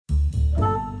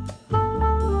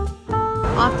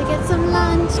Off to get some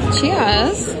lunch.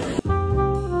 Cheers.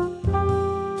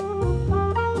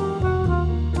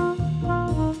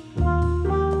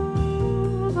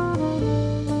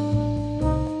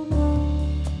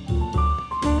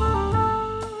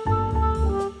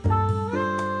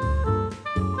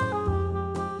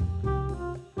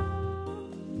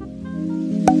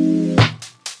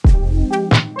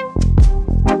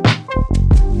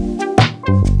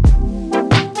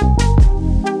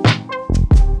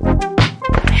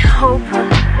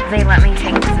 They let me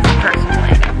take this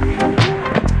personally.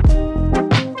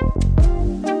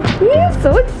 Yeah,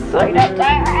 so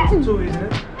excited. Two, isn't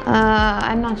it?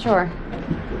 I'm not sure.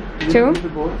 Two?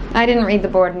 I didn't read the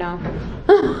board, no.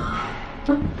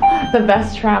 The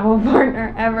best travel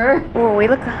partner ever. Oh, I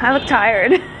look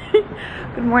tired.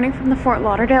 Good morning from the Fort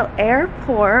Lauderdale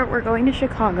airport. We're going to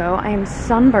Chicago. I am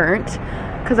sunburnt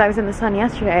because I was in the sun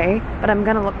yesterday, but I'm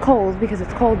gonna look cold because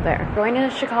it's cold there. Going to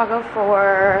Chicago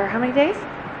for how many days?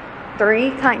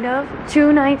 3, kind of.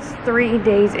 2 nights, 3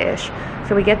 days-ish.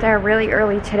 So we get there really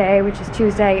early today, which is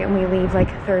Tuesday, and we leave like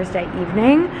Thursday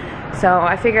evening. So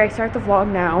I figure I start the vlog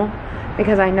now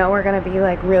because I know we're gonna be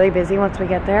like really busy once we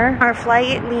get there. Our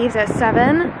flight leaves at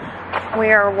 7.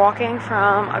 We are walking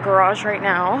from a garage right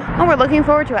now. Oh, we're looking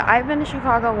forward to it. I've been to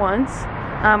Chicago once.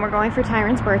 We're going for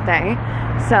Tyron's birthday.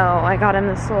 So I got him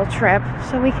this little trip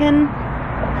so we can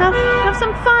have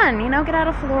some fun, you know, get out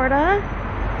of Florida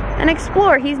and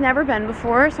explore. He's never been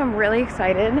before, so I'm really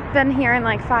excited. Been here in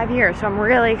like 5 years, so I'm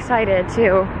really excited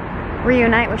to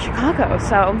reunite with Chicago.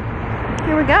 So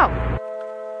here we go.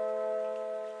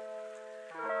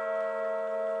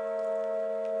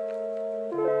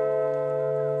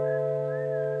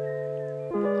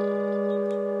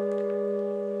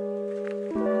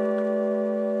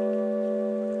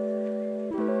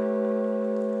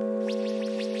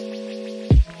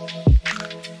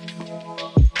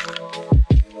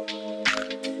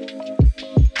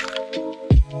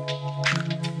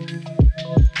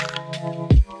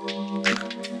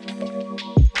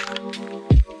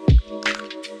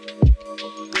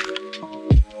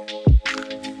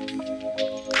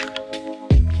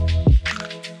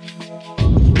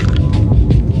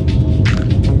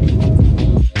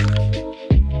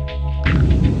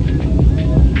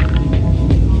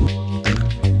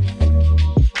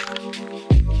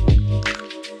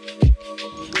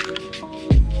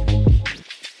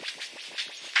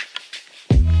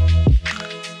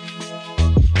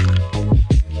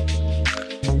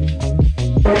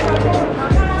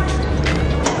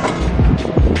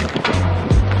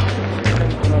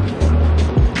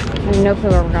 No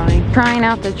clue where we're going. Trying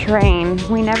out the train.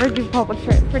 We never do public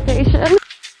transportation.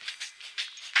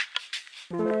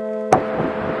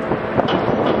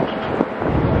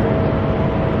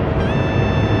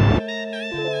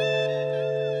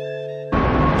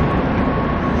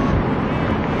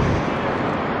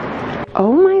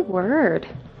 Oh my word.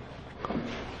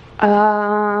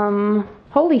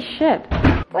 Holy shit.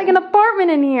 It's like an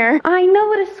apartment in here. I know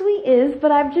what a suite is,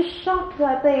 but I'm just shocked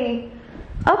that they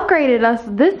upgraded us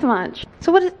this much.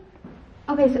 So what is,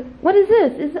 okay, so what is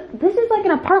this? This is like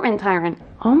an apartment, Tyron.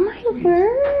 Oh my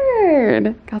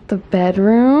word. Got the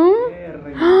bedroom.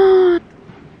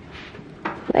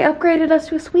 They upgraded us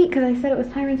to a suite because I said it was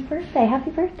Tyron's birthday. Happy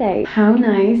birthday. How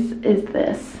nice is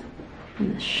this?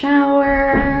 In the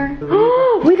shower.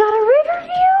 Oh, we got a river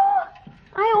view.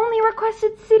 I only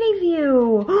requested city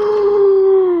view.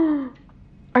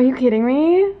 Are you kidding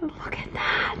me? Look at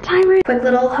that, Tyron. Quick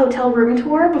little hotel room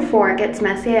tour before it gets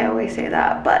messy. I always say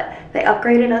that, but they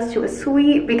upgraded us to a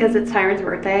suite because it's Tyron's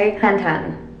birthday.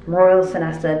 1010, Royal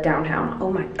Sonesta downtown.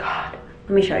 Oh my God,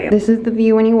 let me show you. This is the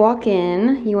view when you walk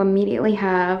in. You immediately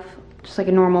have just like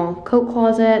a normal coat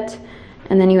closet,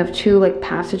 and then you have 2 like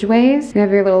passageways. You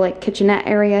have your little like kitchenette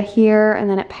area here, and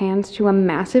then it pans to a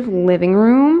massive living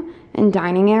room and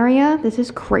dining area. This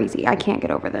is crazy. I can't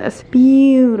get over this.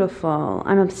 Beautiful.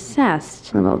 I'm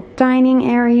obsessed. A little dining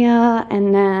area,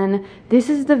 and then this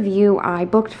is the view I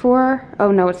booked for.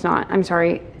 Oh no, it's not. I'm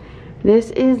sorry.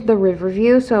 This is the river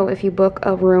view. So if you book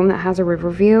a room that has a river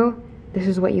view, this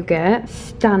is what you get.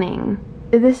 Stunning.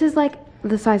 This is like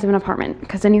the size of an apartment,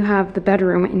 because then you have the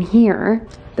bedroom in here,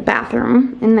 the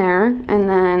bathroom in there, and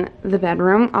then the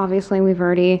bedroom. Obviously we've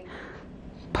already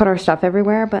put our stuff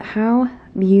everywhere, but how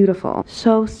beautiful.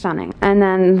 So stunning. And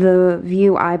then the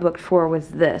view I booked for was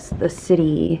this, the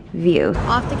city view.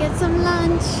 Off to get some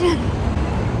lunch.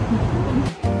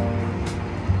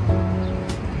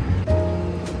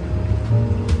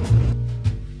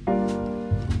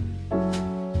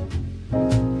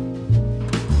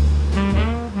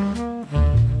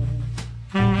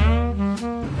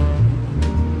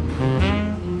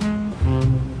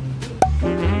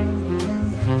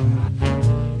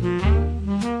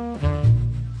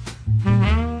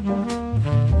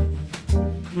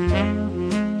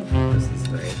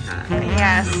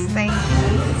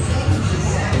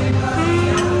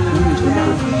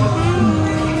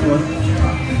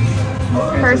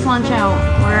 first lunch out.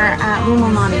 We're at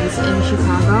Malnatis in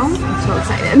Chicago. I'm so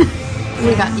excited.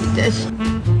 We got deep dish.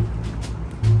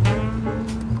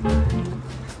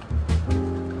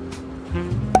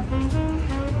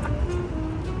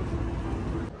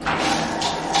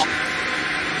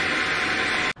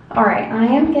 All right, I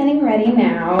am getting ready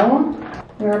now.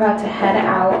 We're about to head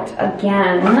out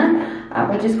again.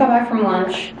 We just got back from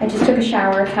lunch. I just took a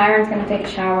shower. Tyron's gonna take a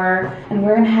shower, and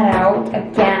we're gonna head out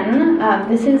again.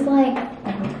 This is like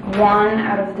 1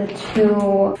 out of the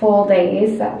 2 full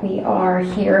days that we are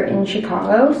here in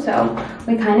Chicago, so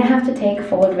we kind of have to take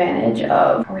full advantage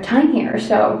of our time here.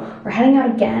 So we're heading out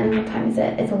again. What time is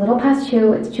it? It's a little past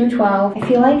 2. It's 2:12. I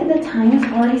feel like the time is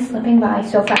already slipping by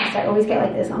so fast. I always get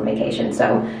like this on vacation.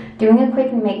 So doing a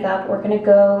quick makeup, we're gonna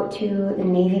go to the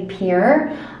Navy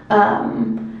Pier.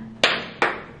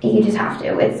 You just have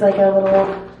to. It's like a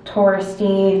little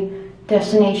touristy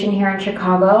destination here in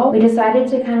Chicago. We decided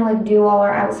to kind of like do all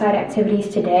our outside activities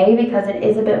today because it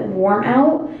is a bit warm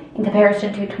out in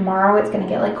comparison to tomorrow. It's gonna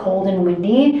get like cold and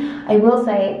windy. I will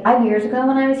say 5 years ago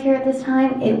when I was here at this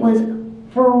time, it was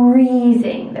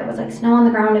freezing. There was like snow on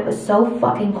the ground. It was so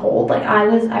fucking cold. Like I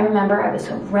remember I was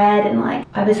so red and like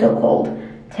I was so cold.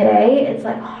 Today, it's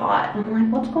like hot. I'm like,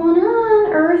 what's going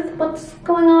on, Earth? What's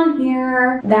going on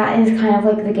here? That is kind of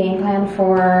like the game plan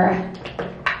for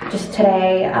just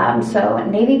today. So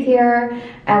Navy Pier,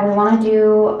 and we want to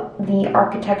do the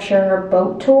architecture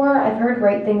boat tour. I've heard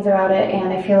great things about it,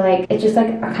 and I feel like it's just like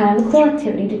a kind of a cool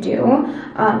activity to do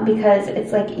because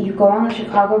it's like you go on the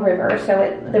Chicago River.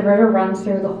 So the river runs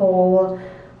through the whole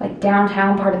like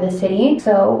downtown part of the city.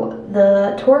 So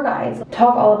the tour guides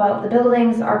talk all about the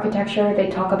buildings, the architecture. They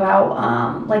talk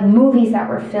about like movies that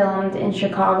were filmed in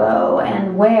Chicago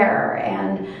and where,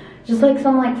 and just like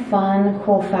some like fun,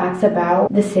 cool facts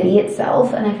about the city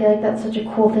itself. And I feel like that's such a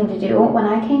cool thing to do. When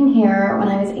I came here when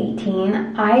I was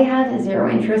 18, I had zero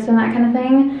interest in that kind of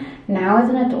thing. Now as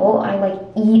an adult, I like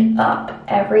eat up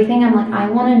everything. I'm like, I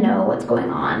want to know what's going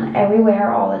on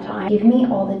everywhere all the time. Give me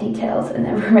all the details and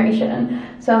information.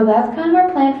 So that's kind of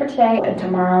our plan for today. And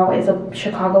tomorrow is a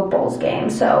Chicago Bulls game.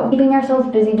 So keeping ourselves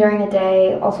busy during the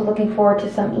day. Also looking forward to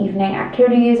some evening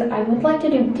activities. I would like to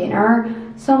do dinner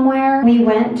somewhere. We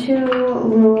went to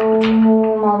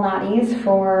Malnatis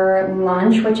for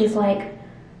lunch, which is like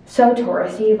so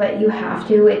touristy, but you have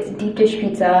to. It's deep dish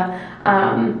pizza.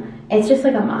 It's just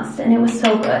like a must, and it was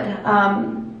so good.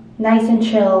 Nice and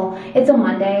chill. It's a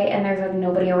Monday and there's like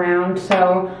nobody around,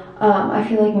 so I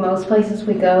feel like most places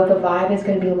we go, the vibe is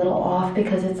gonna be a little off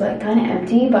because it's like kind of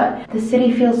empty, but the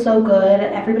city feels so good.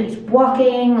 Everybody's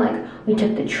walking, like we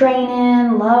took the train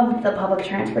in, loved the public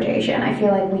transportation. I feel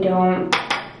like we don't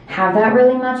have that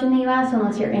really much in the US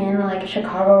unless you're in like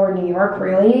Chicago or New York,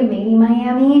 really, maybe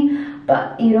Miami,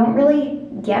 but you don't really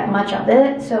get much of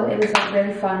it. So it was like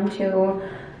really fun to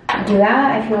do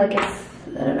that. I feel like it's,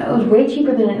 I don't know, it was way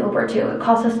cheaper than an Uber too. It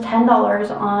cost us $10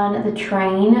 on the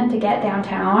train to get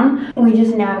downtown. We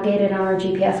just navigated on our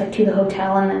GPS like to the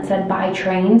hotel and then said by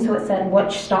train. So it said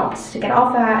which stops to get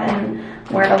off at and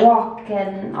where to walk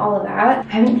and all of that. I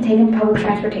haven't taken public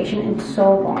transportation in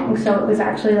so long, so it was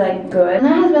actually like good. And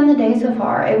that has been the day so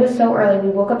far. It was so early. We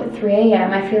woke up at 3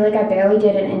 a.m. I feel like I barely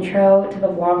did an intro to the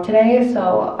vlog today,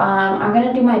 so I'm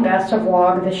gonna do my best to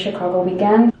vlog this Chicago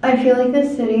weekend. I feel like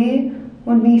this city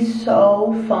would be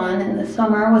so fun in the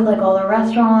summer with like all the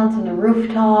restaurants and the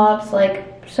rooftops, like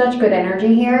such good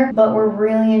energy here, but we're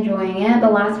really enjoying it. The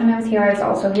last time I was here, I was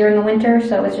also here in the winter,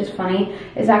 so it's just funny.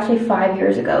 It's actually 5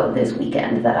 years ago this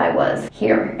weekend that I was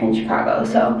here in Chicago,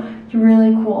 so it's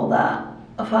really cool that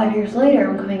 5 years later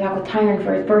I'm coming back with Tyron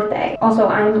for his birthday. Also,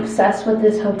 I'm obsessed with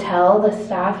this hotel. The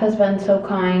staff has been so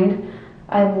kind.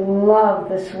 I love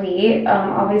the suite.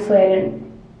 Obviously I didn't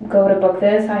go to book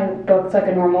this. I booked like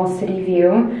a normal city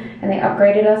view and they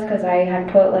upgraded us because I had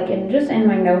put like in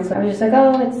my notes, I was just like,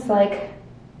 oh, it's like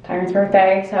Tyron's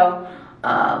birthday. So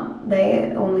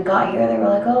they, when we got here, they were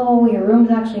like, oh, your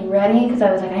room's actually ready, because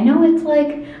I was like, I know it's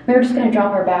like, we were just gonna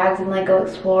drop our bags and like go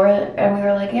explore it, and we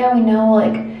were like, yeah, we know,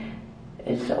 like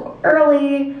it's so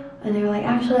early, and they were like,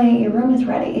 actually your room is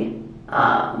ready.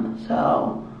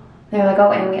 So they were like,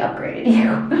 oh, and we upgraded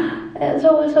you. And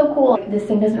so it was so cool. This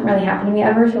thing doesn't really happen to me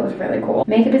ever, so it was really cool.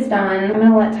 Makeup is done. I'm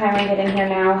gonna let Tyron get in here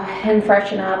now and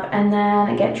freshen up and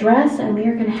then get dressed, and we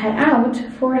are gonna head out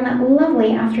for a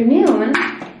lovely afternoon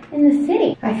in the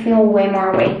city. I feel way more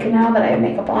awake now that I have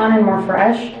makeup on and more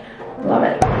fresh. Love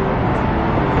it.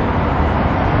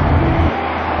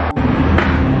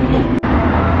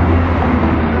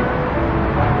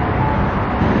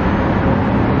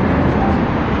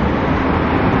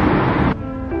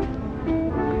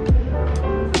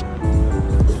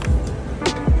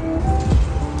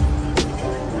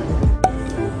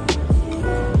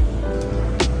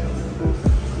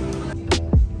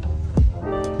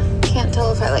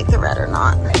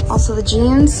 the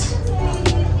jeans,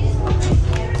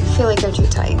 I feel like they're too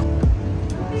tight.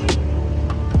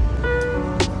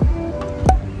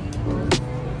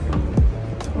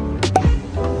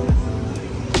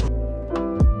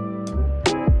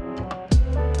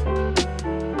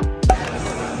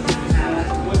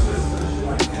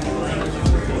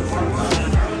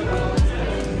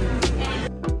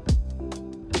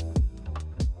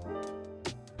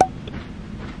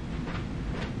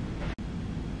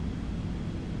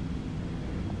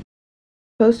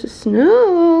 Supposed to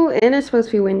snow and it's supposed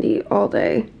to be windy all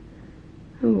day.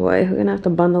 Oh boy, we're gonna have to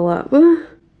bundle up.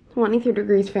 23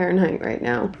 degrees Fahrenheit right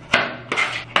now.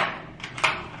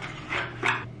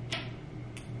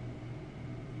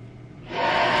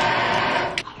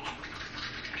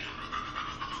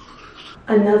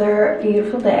 Another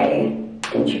beautiful day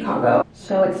in Chicago.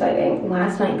 So exciting.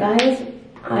 Last night, guys,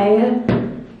 I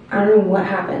don't know what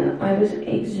happened. I was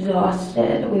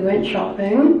exhausted. We went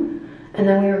shopping. And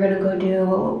then we were gonna go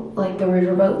do like the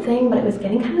riverboat thing, but it was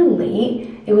getting kind of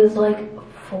late. It was like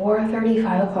 4:30,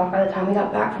 5 o'clock by the time we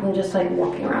got back from just like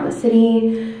walking around the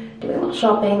city, doing a little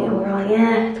shopping, and we were like,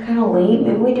 yeah, it's kind of late.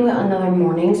 Maybe we do it another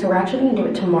morning. So we're actually gonna do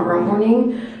it tomorrow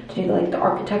morning to do like the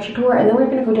architecture tour, and then we're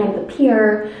gonna go down to the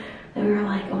pier. And we were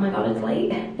like, oh my god, it's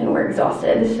late, and we're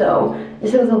exhausted. So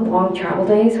this was a long travel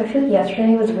day. So I feel like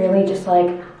yesterday was really just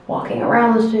like walking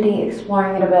around the city,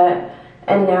 exploring it a bit.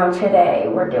 And now today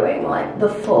we're doing like the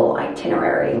full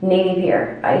itinerary. Navy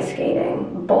Pier, ice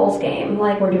skating, Bulls game,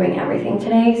 like we're doing everything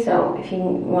today. So if you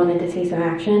wanted to see some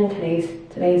action, today's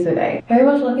the day. Very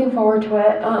much looking forward to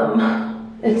it.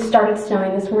 It started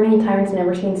snowing this morning. Tyron's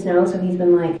never seen snow, so he's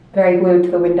been like very glued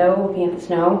to the window looking at the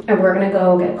snow. And we're gonna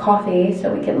go get coffee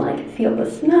so we can like feel the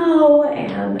snow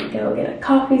and go get a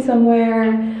coffee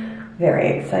somewhere. Very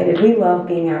excited. We love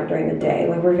being out during the day.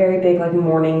 Like we're very big like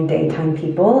morning daytime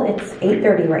people. It's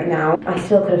 8:30 right now. I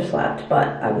still could have slept, but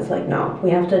I was like, no,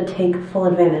 we have to take full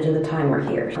advantage of the time we're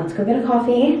here. Let's go get a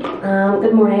coffee.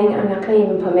 Good morning. I'm not gonna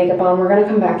even put makeup on. We're gonna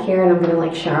come back here and I'm gonna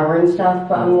like shower and stuff,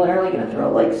 but I'm literally gonna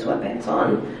throw like sweatpants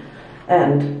on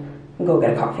and go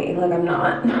get a coffee. Like I'm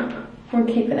not. We're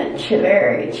keeping it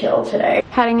very chill today.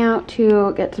 Heading out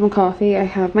to get some coffee. I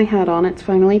have my hat on. It's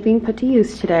finally being put to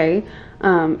use today.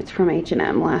 It's from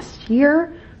H&M last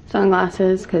year.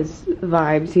 Sunglasses, because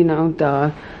vibes, you know,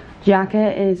 duh.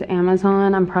 Jacket is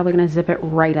Amazon. I'm probably gonna zip it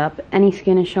right up. Any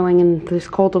skin is showing in this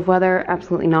cold of weather?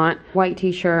 Absolutely not. White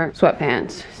t-shirt,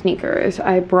 sweatpants, sneakers.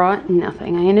 I brought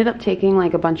nothing. I ended up taking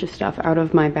like a bunch of stuff out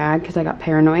of my bag because I got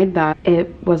paranoid that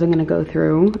it wasn't gonna go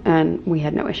through, and we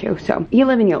had no issue. So you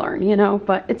live and you learn, you know,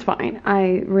 but it's fine.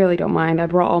 I really don't mind. I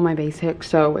brought all my basics,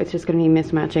 so it's just gonna be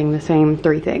mismatching the same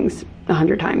 3 things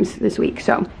 100 times this week.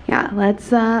 So yeah,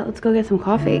 let's go get some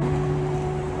coffee.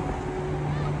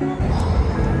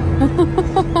 How are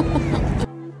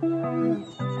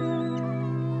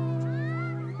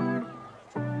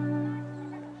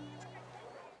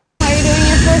you doing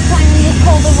your first time in this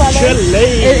cold of weather?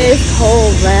 Chilly. It is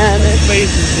cold, man. My face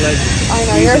is like... I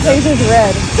know, your face is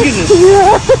red. Jesus.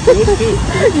 Yeah.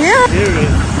 Yeah.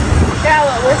 Serious. Yeah,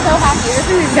 well, we're so happy. This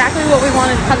is exactly what we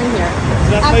wanted coming here.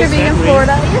 After being in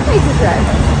Florida, your face is red.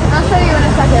 I'll show you in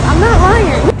a second. I'm not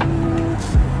lying.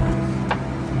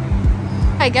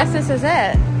 I guess this is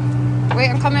it. Wait,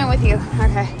 I'm coming with you.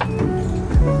 Okay.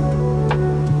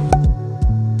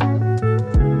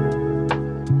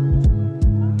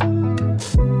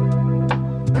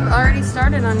 You've already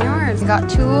started on yours. Got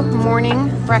 2 morning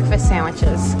breakfast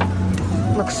sandwiches.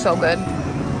 Looks so good.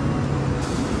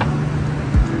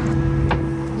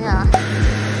 Yeah.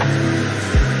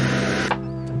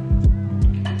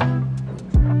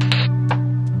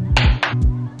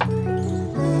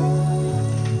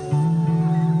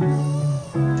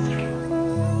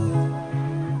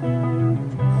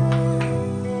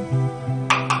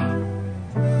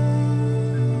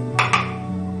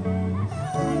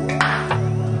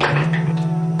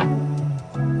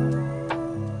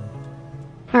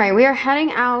 Alright, we are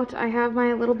heading out. I have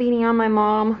my little beanie on. My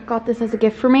mom got this as a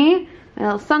gift for me. My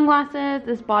little sunglasses,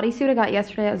 this bodysuit I got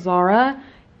yesterday at Zara.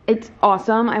 It's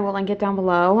awesome. I will link it down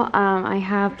below. I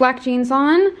have black jeans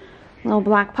on, little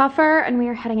black puffer, and we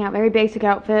are heading out. Very basic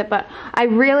outfit, but I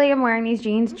really am wearing these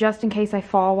jeans just in case I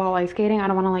fall while ice skating. I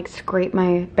don't want to like scrape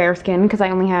my bare skin because I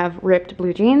only have ripped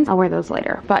blue jeans. I'll wear those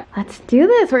later, but let's do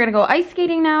this. We're gonna go ice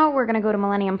skating now. We're gonna go to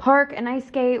Mellenium Park and ice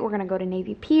skate. We're gonna go to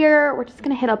Navy Pier. We're just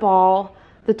gonna hit up all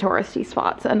the touristy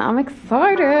spots, and I'm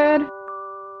excited.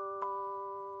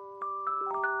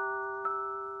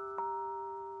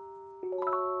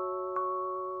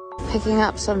 Picking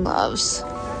up some gloves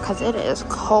because it is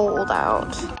cold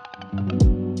out.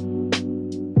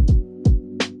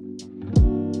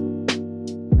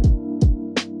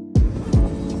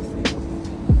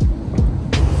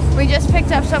 We just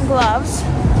picked up some gloves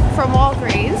from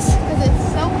Walgreens because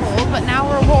it's so cold, but now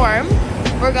we're warm.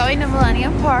 We're going to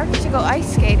Mellenium Park to go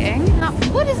ice skating. Now,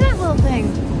 what is that little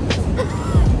thing?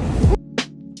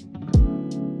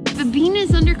 The bean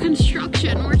is under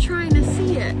construction. We're trying to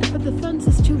see it, but the fence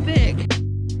is too big.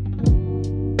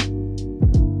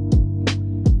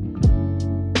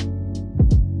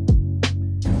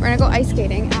 We're gonna go ice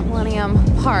skating at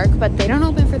Mellenium Park, but they don't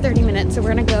open for 30 minutes, so we're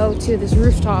gonna go to this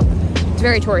rooftop. It's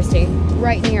very touristy,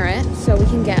 right near it, so we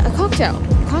can get a cocktail.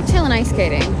 Cocktail and ice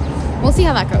skating. We'll see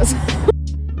how that goes.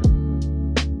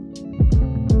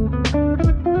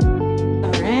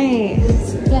 All right,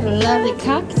 let's get a lovely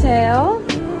cocktail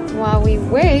while we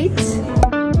wait.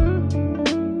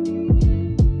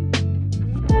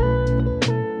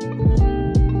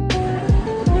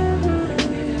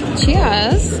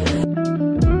 Cheers.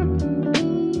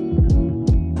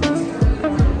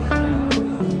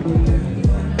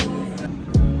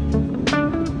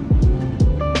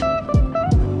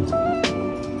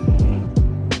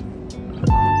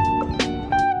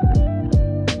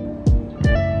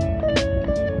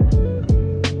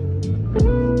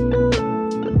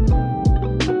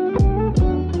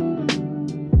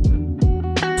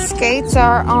 Skates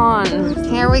are on.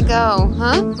 Here we go,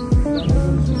 huh?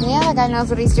 Yeah, that guy knows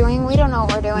what he's doing. We don't know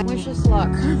what we're doing. Wish us luck.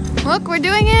 Look, we're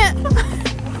doing it!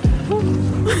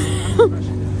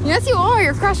 Yes, you are.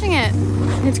 You're crushing it.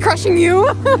 It's crushing you.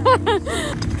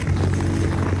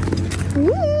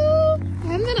 Woo!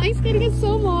 And then ice skating is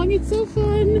so long. It's so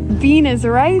fun. Bean is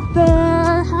right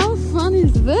there. How fun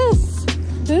is this?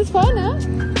 This is fun, huh?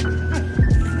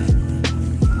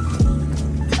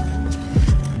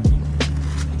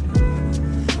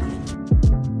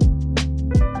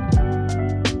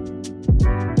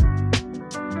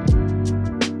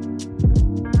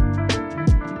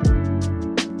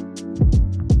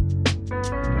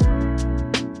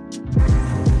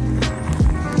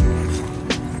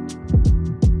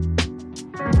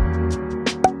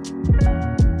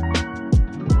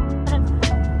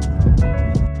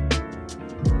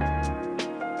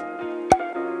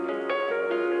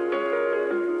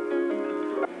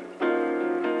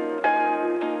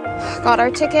 Got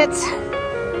our tickets.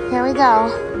 Here we go.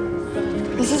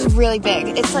 This is really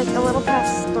big. It's like a little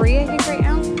past 3, I think, right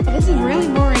now. This is really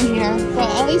boring here, but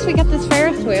at least we got this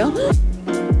Ferris wheel.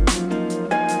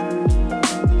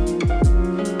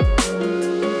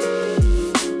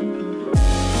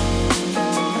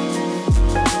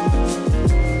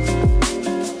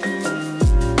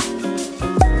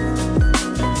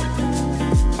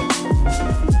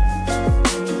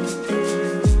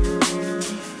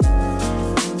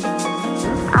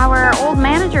 Our old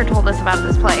manager told us about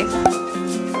this place.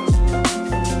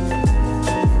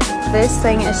 This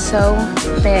thing is so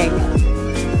big.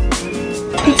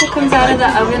 Pizza comes out of the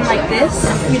oven like this.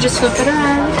 You just flip it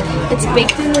around. It's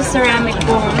baked in the ceramic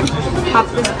bowl. Pop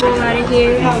this bowl out of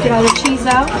here. Get all the cheese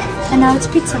out. And now it's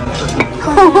pizza.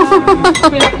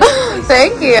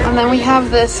 Thank you. And then we have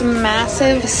this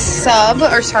massive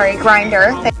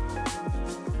grinder.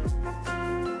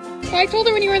 I told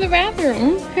her when you were in the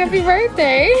bathroom. Happy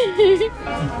birthday.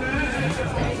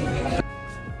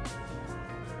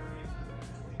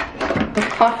 The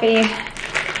coffee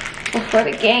before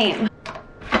the game.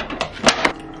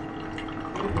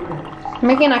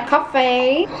 Making a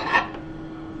coffee.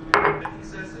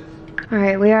 All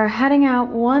right, we are heading out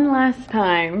one last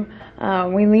time.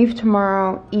 We leave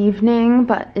tomorrow evening,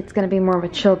 but it's gonna be more of a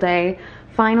chill day.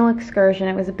 Final excursion.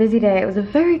 It was a busy day. It was a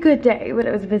very good day, but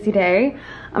it was a busy day.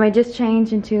 I just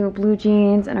changed into blue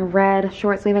jeans and a red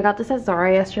short sleeve. I got this at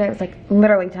Zara yesterday. It was like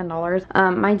literally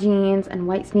 $10. My jeans and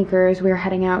white sneakers. We are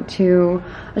heading out to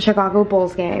a Chicago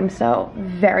Bulls game, so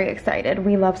very excited.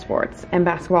 We love sports and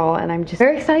basketball, and I'm just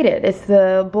very excited. It's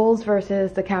the Bulls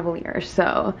versus the Cavaliers,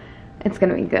 so it's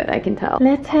gonna be good, I can tell.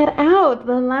 Let's head out.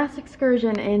 The last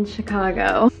excursion in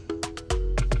Chicago.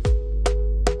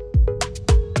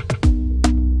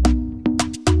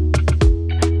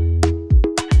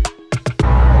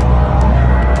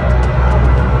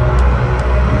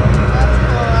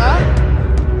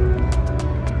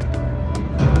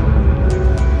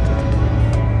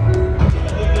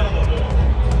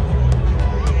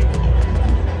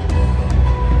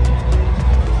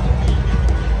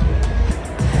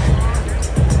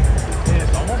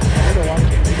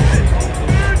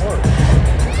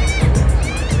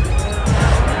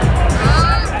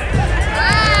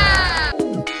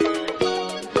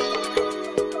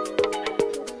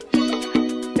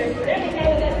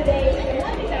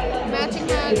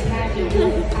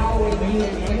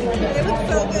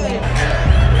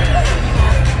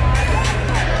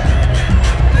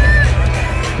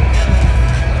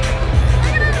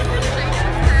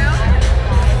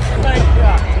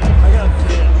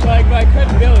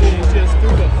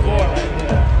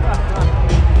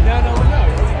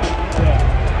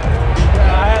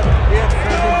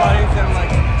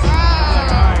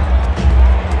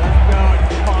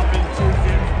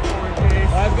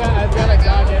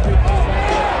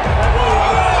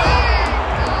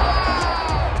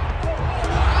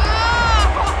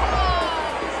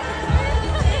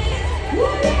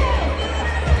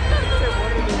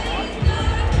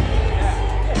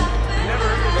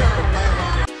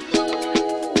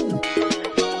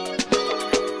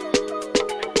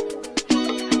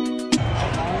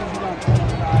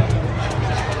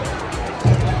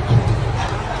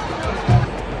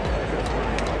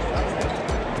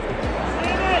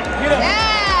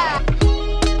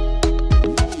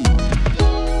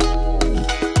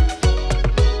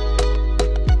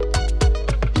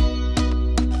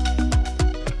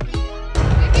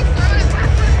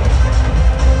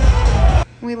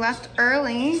 left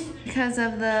early because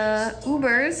of the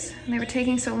Ubers. They were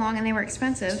taking so long and they were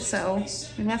expensive, so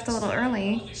we left a little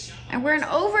early. And we're in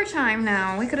overtime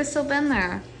now. We could have still been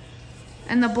there.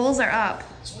 And the Bulls are up.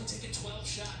 It's only taken 12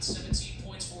 shots, 17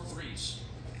 points, 4 threes.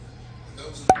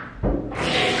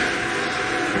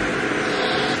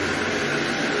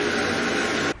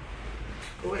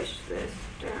 Squish this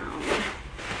down.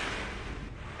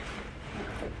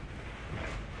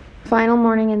 Final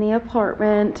morning in the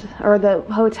apartment, or the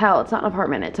hotel. It's not an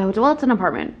apartment, it's a hotel. Well, it's an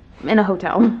apartment in a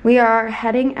hotel. We are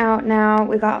heading out now.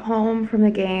 We got home from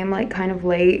the game like kind of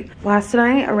late last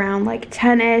night, around like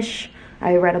 10-ish.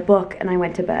 I read a book and I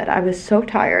went to bed. I was so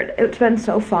tired. It's been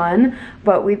so fun,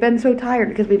 but we've been so tired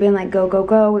because we've been like go, go,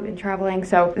 go. We've been traveling,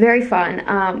 so very fun.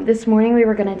 This morning we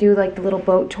were gonna do like the little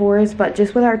boat tours, but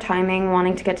just with our timing,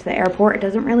 wanting to get to the airport, it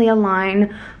doesn't really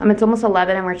align. It's almost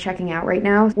 11 and we're checking out right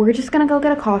now. We're just gonna go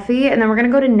get a coffee and then we're gonna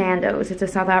go to Nandos. It's a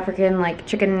South African like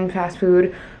chicken fast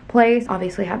food place.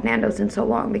 Obviously have Nandos in so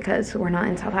long because we're not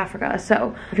in South Africa,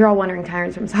 so if you're all wondering,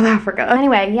 Tyron's from South Africa.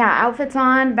 Anyway, yeah, outfits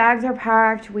on, bags are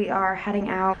packed, we are heading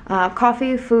out.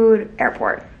 Coffee, food,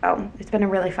 airport. Oh, it's been a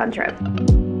really fun trip.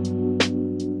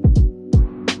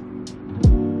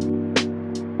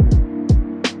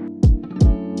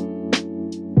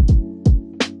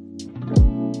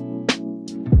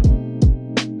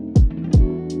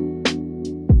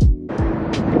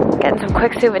 Getting some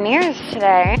quick souvenirs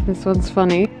today. This one's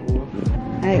funny.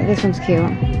 This one's cute.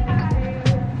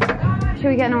 Should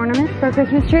we get an ornament for a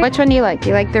Christmas tree? Which one do you like? Do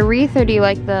you like the wreath or do you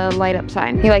like the light up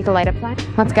sign? You like the light up sign?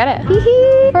 Let's get it.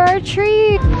 Hee-hee! For our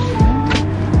tree.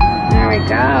 There we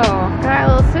go. Got our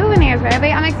little souvenirs,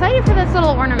 baby. I'm excited for this little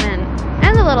ornament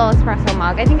and the little espresso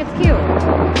mug. I think it's cute.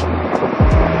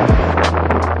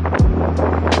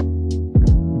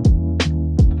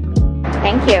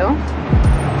 Thank you.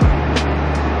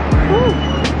 Ooh.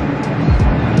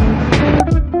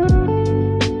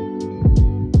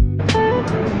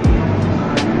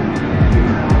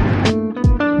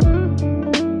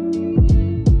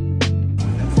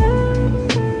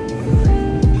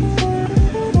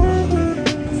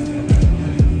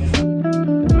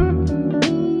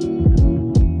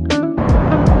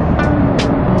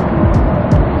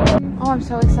 I'm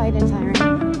so excited, Tyron.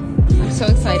 I'm so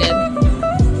excited.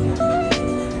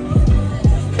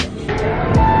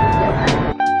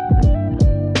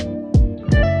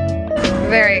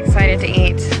 Very excited to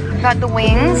eat. Got the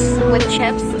wings with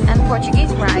chips and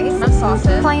Portuguese rice and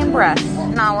sauces. Plain breast.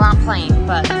 No, not plain,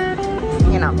 but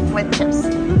you know, with chips.